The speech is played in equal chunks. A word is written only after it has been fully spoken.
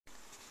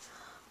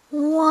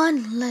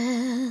One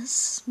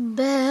less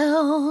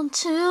bell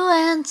to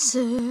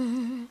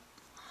answer,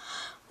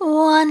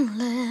 one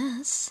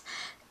less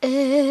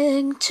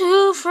egg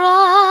to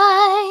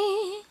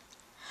fry,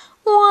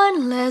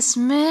 one less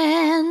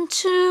man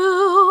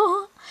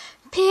to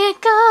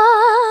pick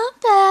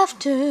up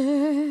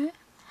after.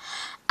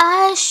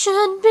 I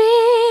should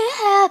be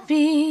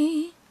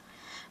happy,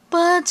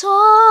 but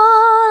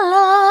all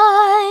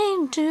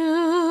I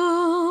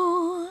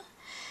do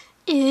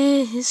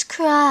is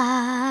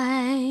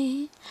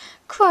cry,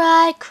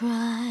 cry,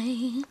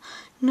 cry,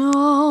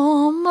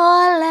 no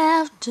more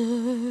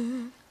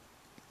laughter.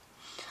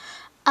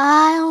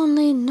 I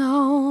only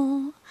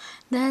know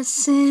that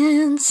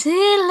since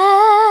he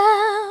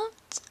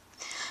left,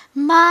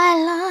 my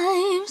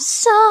life's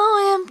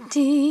so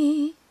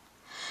empty.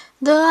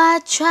 Though I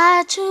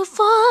try to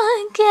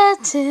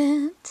forget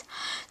it,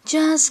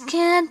 just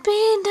can't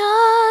be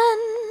done.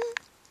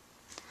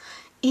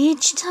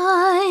 Each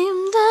time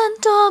the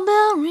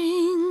doorbell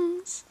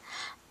rings,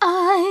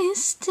 I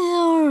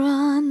still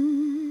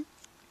run.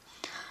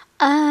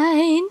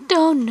 I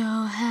don't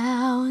know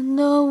how in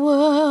the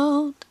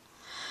world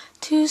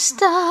to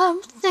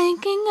stop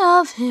thinking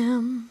of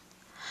him.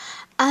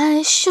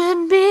 I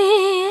should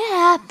be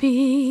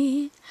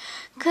happy,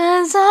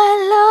 'cause I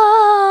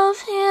love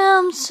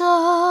him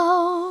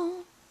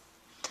so.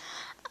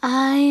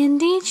 I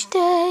end each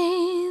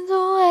day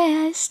the way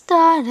I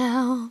start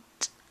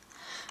out,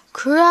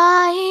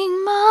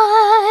 crying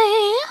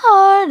my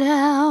heart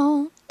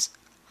out.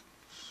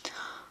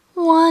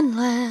 One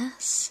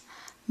less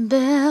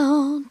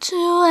bell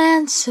to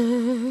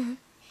answer,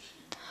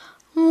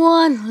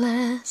 one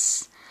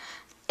less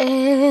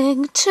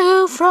egg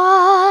to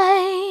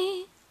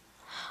fry,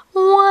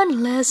 one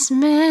less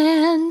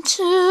man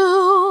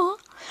to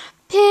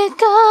pick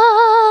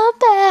up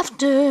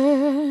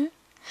after.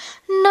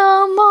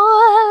 No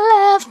more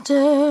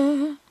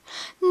laughter,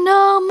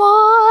 no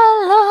more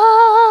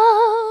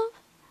love.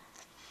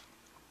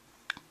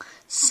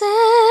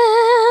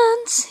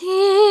 Since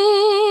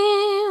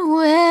he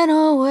went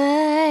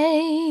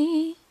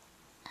away,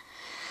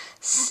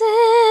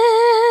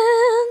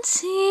 since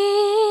he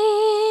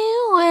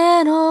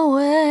went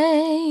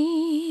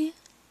away,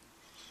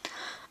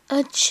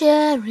 a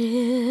chair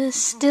is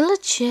still a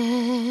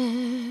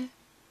chair,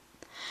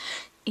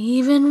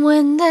 even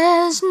when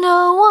there's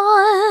no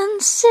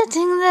one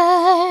sitting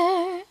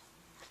there.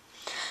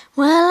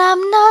 Well,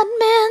 I'm not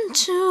meant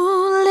to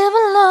live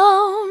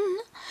alone,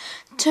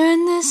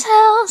 turn this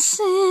house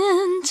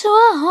into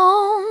a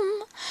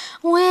home.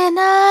 When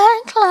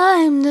I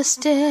climb the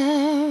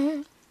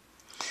stair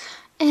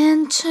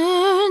and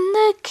turn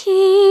the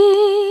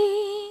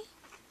key,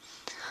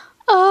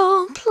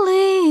 oh,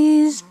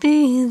 please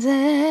be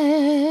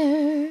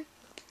there,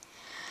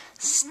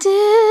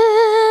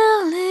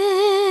 still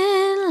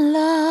in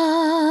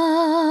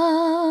love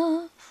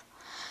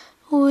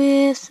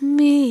with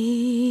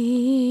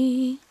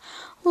me.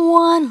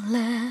 One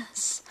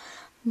less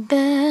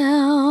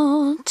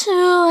bell to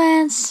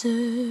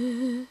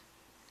answer,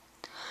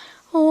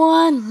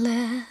 one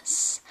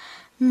less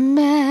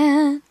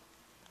man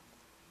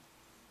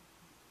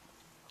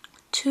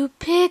to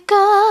pick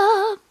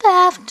up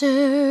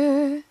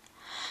after.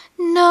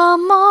 No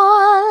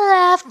more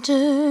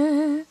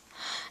laughter,